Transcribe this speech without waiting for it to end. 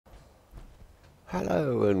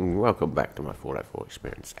Hello and welcome back to my Fallout 4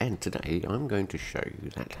 experience, and today I'm going to show you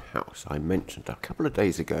that house I mentioned a couple of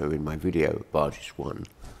days ago in my video Barges 1.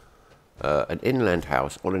 An inland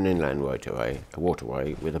house on an inland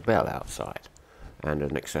waterway with a bell outside and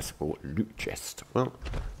an accessible loot chest. Well,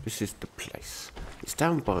 this is the place. It's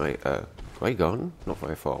down by Grey Garden, not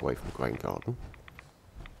very far away from Grey Garden.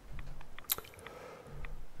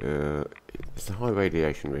 It's a high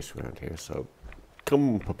radiation risk around here, so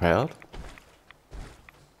come prepared.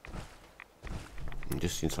 And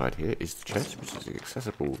just inside here is the chest, which is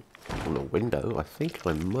accessible on a window. I think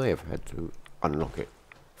I may have had to unlock it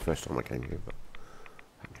first time I came here, but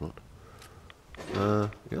perhaps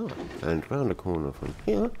not. Yeah, and round the corner from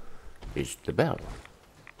here is the bell.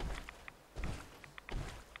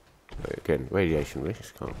 Again, radiation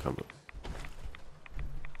risk, can't come up.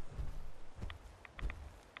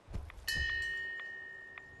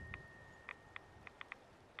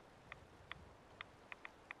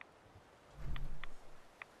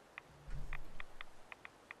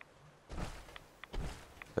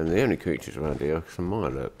 And the only creatures around here are some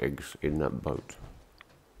Mirelurk eggs in that boat.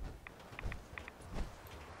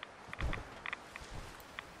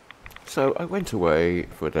 So I went away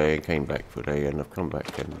for a day and came back for a day, and I've come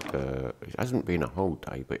back, and it hasn't been a whole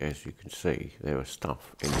day, but as you can see, there is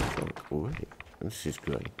stuff in the trunk already. And this is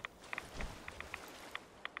great.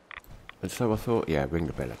 And so I thought, yeah, ring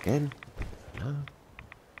the bell again. No.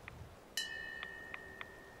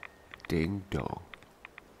 Ding dong.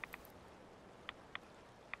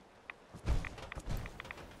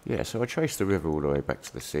 Yeah, so I traced the river all the way back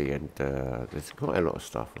to the sea, and there's quite a lot of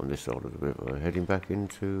stuff on this side of the river heading back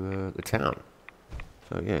into the town.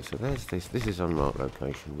 So yeah, so there's this. This is Unmarked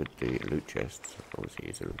location with the loot chests. Obviously,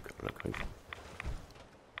 it's a loot location.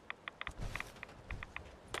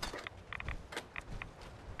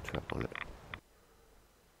 Trap on it.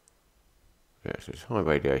 Yeah, so it's high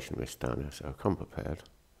radiation risk down there, so come prepared.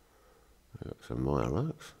 We've got some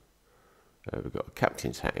Mirelurks. We've got a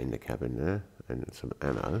captain's hat in the cabin there, and some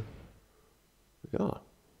ammo. Yeah,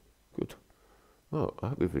 good. Well, I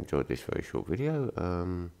hope you've enjoyed this very short video,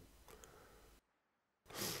 and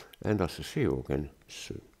I shall see you all again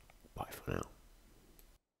soon. Bye for now.